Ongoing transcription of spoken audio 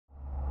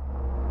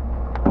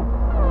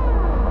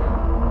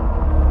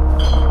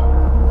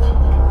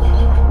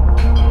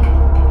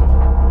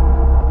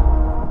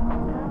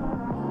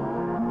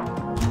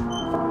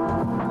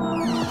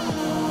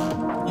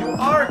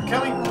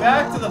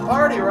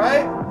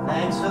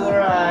Thanks for the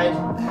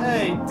ride.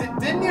 Hey,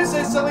 didn't you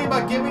say something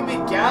about giving me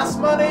gas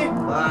money?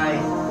 Bye.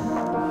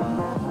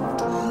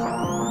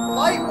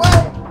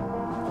 Lightweight!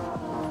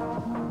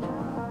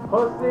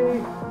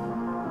 Pussy!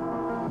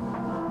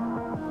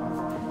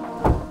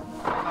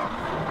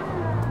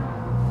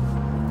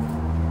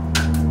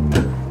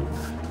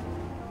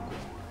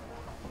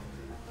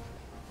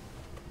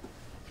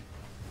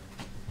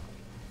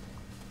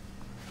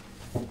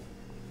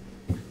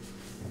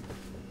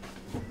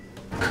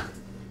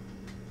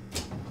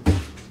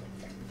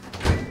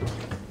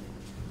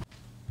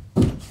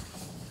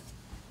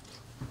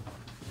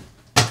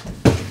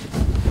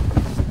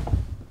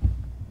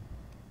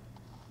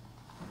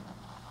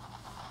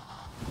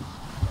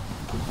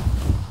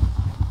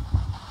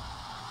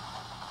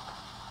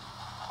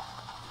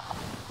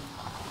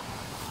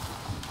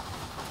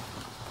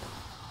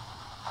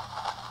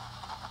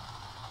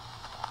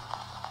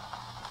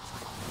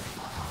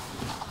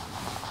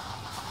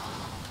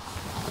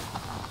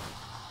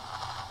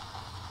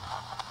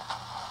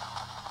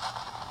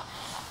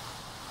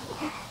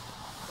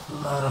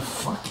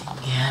 Motherfucking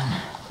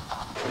again.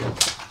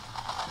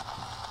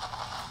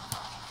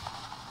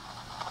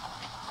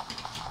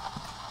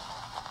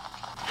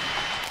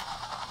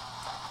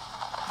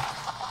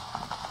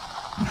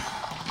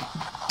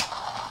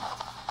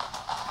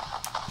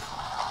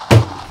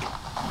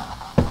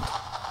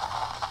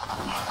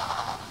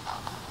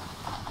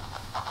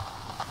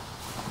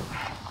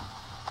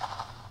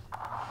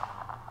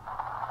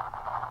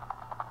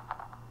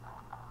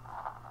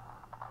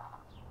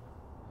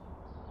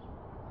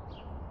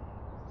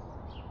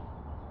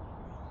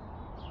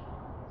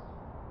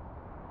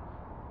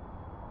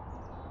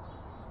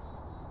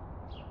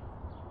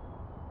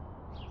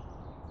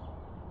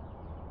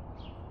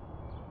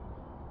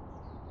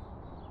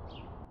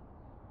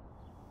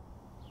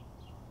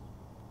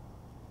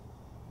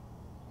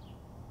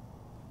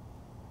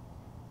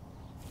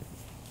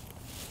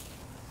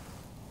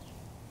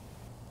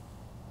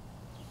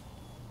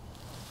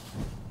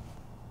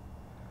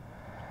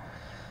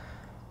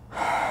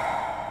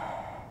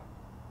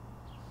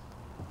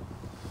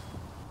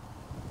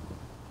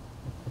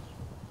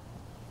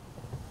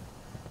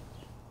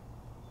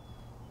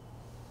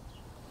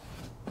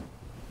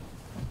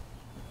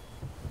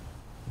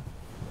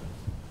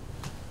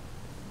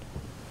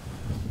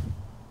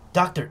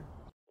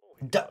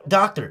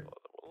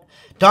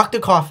 Dr.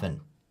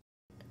 Kaufman.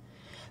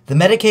 The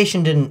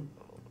medication didn't...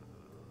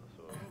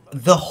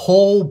 The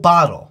whole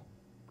bottle.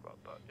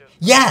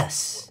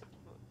 Yes!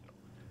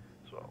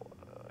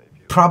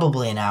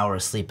 Probably an hour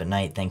of sleep a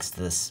night thanks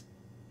to this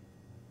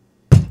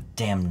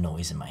damn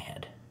noise in my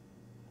head.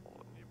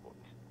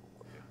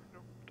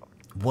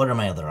 What are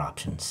my other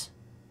options?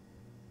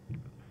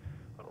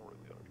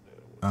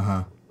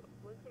 Uh-huh.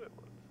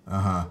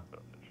 Uh-huh.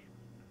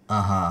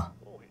 Uh-huh.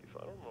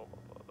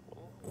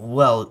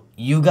 Well,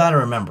 you gotta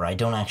remember, I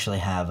don't actually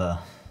have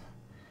a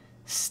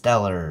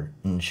stellar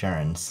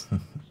insurance.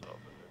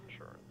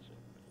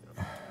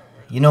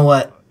 You know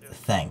what?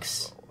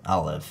 Thanks.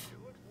 I'll live.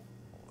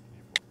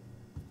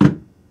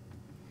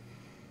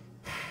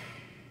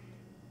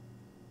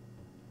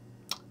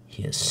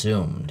 He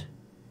assumed.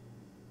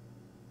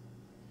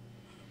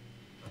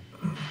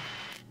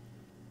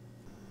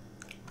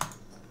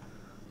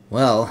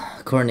 Well,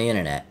 according to the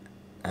internet,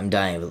 I'm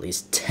dying of at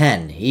least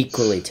 10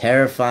 equally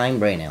terrifying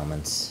brain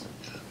ailments.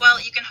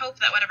 Well, you can hope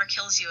that whatever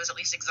kills you is at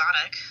least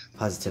exotic.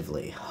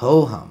 Positively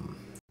ho-hum.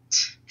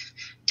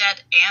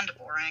 Dead and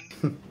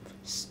boring.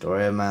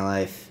 Story of my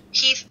life.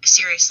 Heath,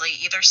 seriously,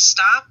 either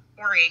stop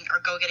worrying or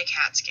go get a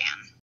CAT scan.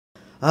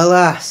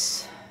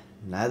 Alas,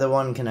 neither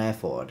one can I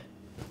afford.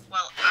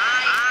 Well,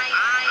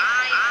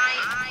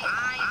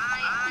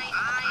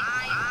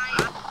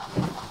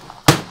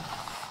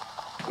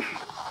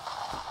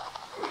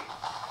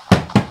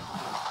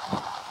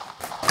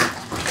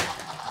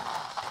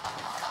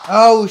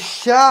 Oh,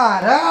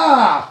 shut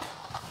up!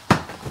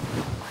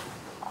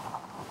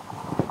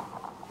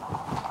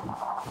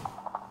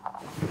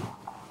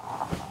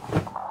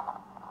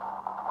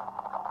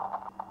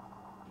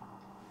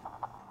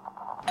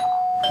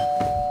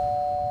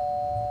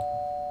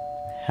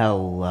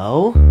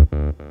 Hello?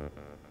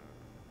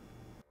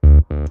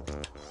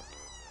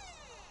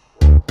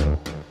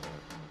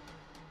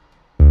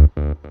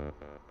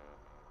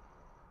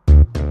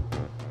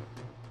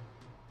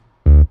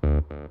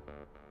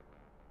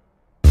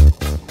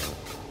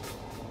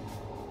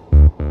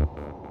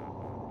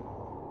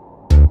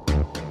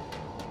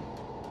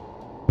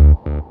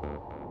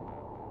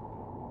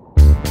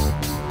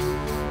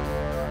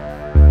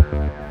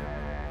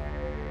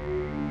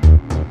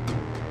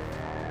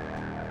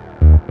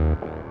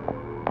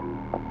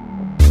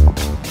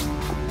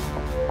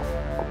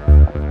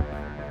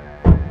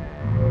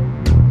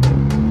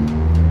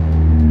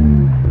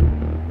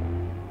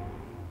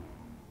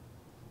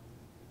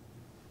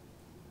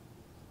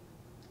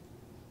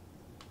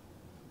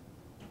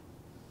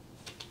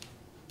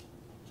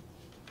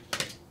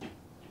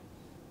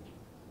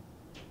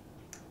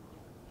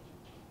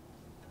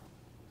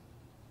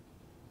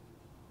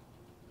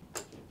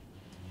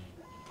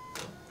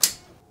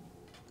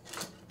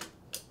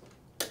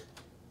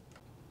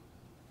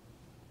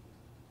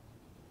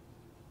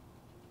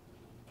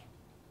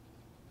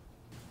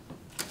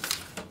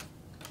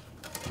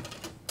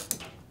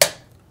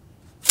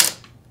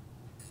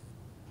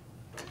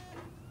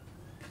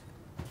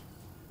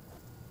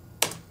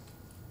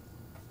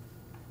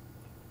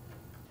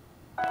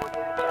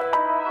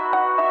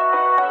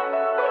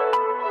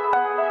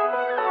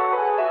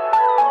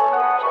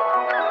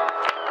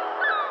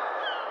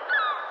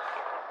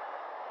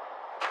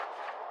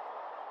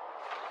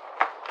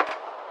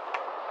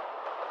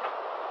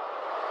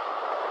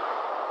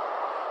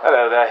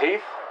 Hello there,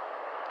 Heath.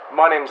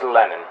 My name's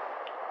Lennon.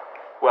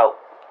 Well,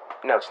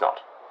 no it's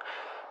not.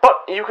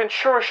 But you can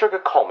sure as sugar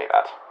call me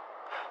that.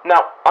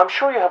 Now, I'm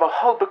sure you have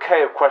a whole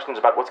bouquet of questions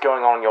about what's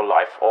going on in your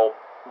life, or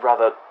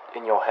rather,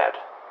 in your head.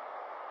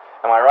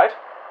 Am I right?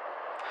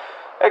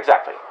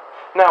 Exactly.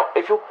 Now,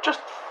 if you'll just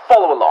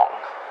follow along.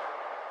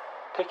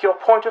 Take your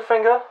pointer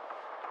finger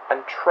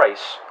and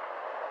trace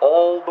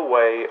all the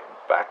way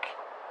back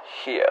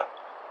here.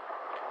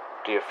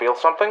 Do you feel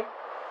something?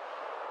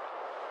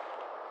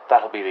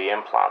 That'll be the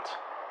implant.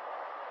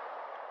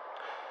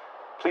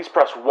 Please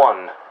press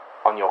 1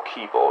 on your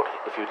keyboard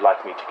if you'd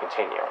like me to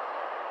continue.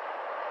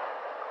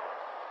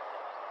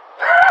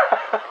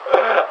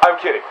 I'm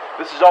kidding.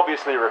 This is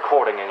obviously a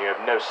recording and you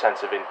have no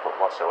sense of input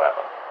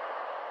whatsoever.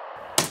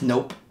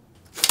 Nope.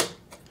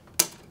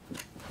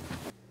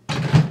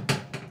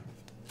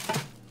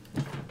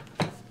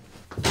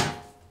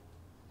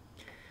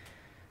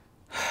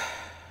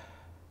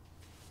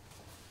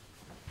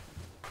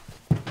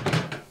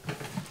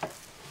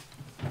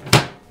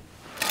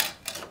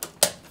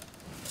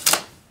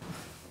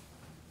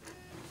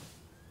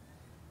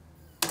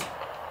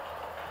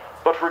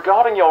 But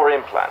regarding your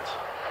implant,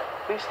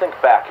 please think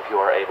back, if you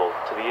are able,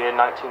 to the year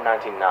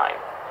 1999,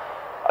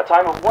 a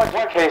time of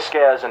Y2K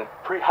scares and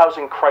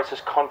pre-housing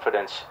crisis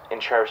confidence in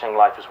cherishing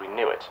life as we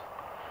knew it.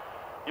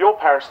 Your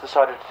parents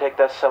decided to take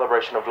their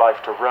celebration of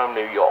life to Rome,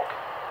 New York.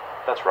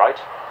 That's right.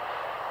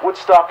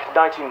 Woodstock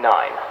 99.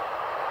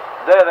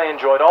 There they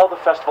enjoyed all the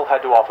festival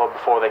had to offer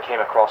before they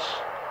came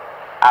across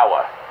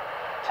our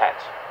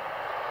tent.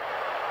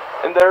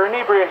 In their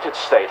inebriated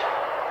state,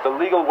 the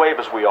legal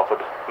waivers we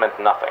offered meant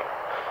nothing.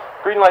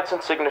 Green lights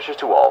and signatures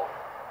to all.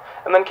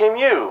 And then came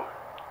you.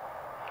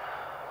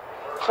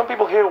 Some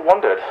people here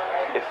wondered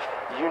if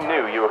you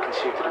knew you were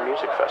conceived at a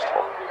music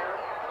festival.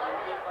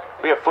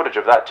 We have footage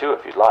of that too,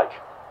 if you'd like.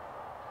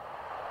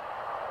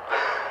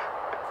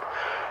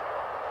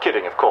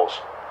 Kidding, of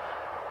course.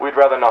 We'd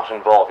rather not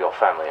involve your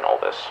family in all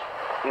this.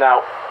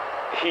 Now,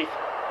 Heath,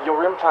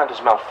 your implant is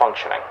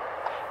malfunctioning.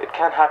 It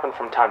can happen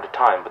from time to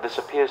time, but this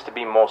appears to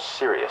be more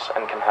serious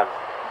and can have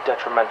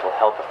detrimental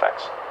health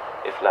effects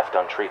if left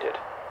untreated.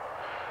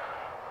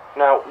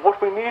 Now, what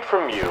we need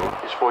from you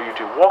is for you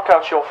to walk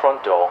out your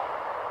front door,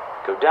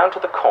 go down to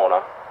the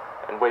corner,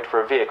 and wait for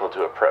a vehicle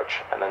to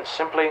approach, and then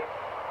simply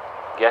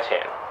get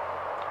in.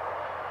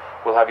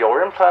 We'll have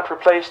your implant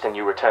replaced and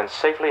you return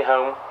safely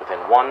home within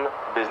 1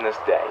 business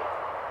day.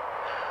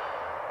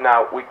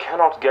 Now, we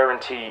cannot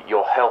guarantee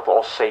your health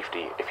or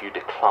safety if you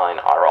decline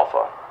our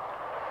offer,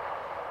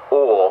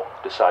 or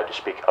decide to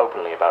speak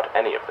openly about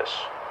any of this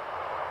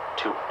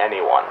to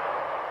anyone.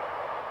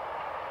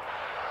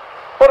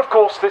 But of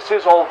course, this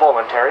is all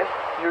voluntary.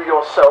 You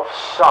yourself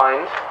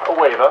signed a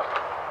waiver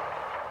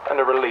and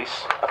a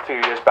release a few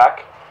years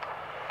back.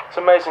 It's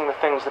amazing the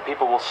things that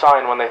people will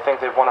sign when they think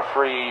they've won a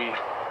free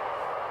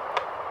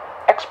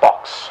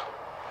Xbox.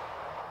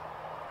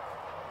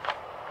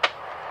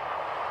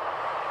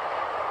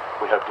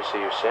 We hope to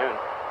see you soon.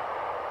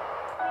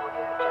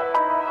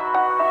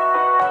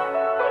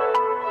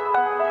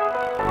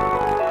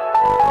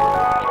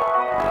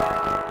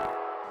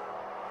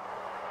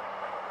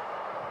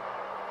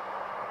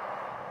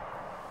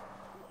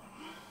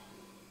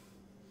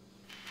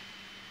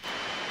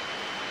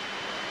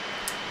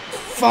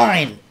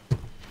 Fine.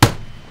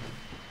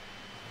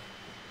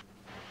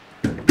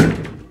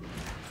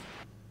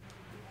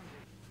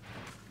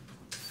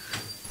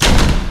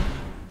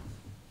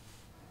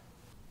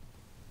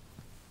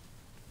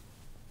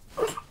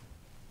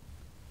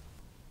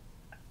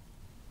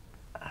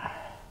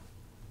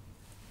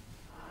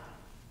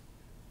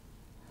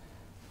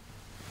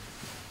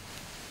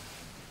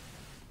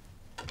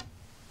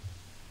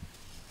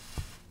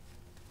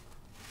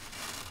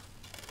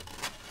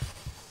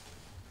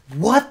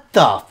 What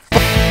the